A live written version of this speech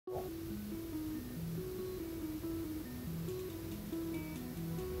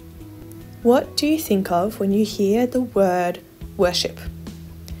What do you think of when you hear the word worship?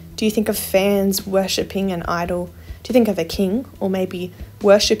 Do you think of fans worshipping an idol? Do you think of a king, or maybe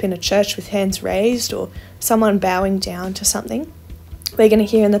worship in a church with hands raised, or someone bowing down to something? We're going to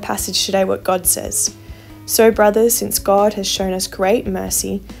hear in the passage today what God says. So, brothers, since God has shown us great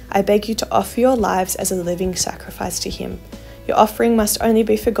mercy, I beg you to offer your lives as a living sacrifice to Him. Your offering must only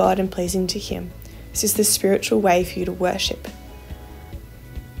be for God and pleasing to Him. This is the spiritual way for you to worship.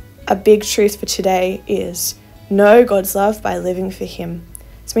 A big truth for today is know God's love by living for Him.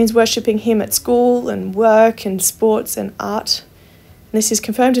 This means worshipping Him at school and work and sports and art. And this is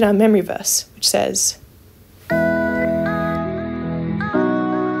confirmed in our memory verse, which says,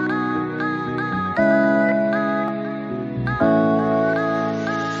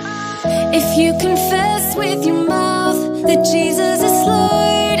 If you confess with your mouth that Jesus is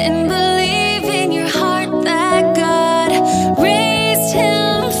Lord and believe in your heart that God raised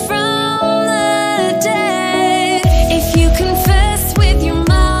Him from the dead. If you confess with your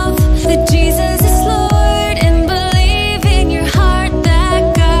mouth that Jesus is Lord and believe in your heart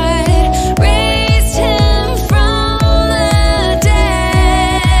that God raised Him from the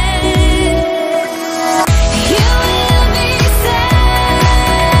dead, you will be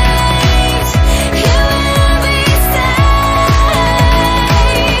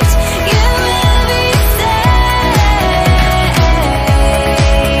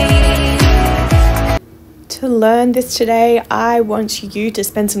To learn this today, I want you to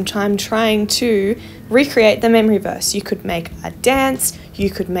spend some time trying to recreate the memory verse. You could make a dance,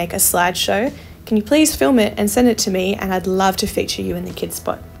 you could make a slideshow. Can you please film it and send it to me, and I'd love to feature you in the Kids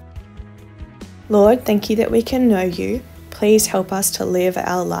Spot. Lord, thank you that we can know you. Please help us to live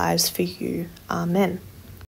our lives for you. Amen.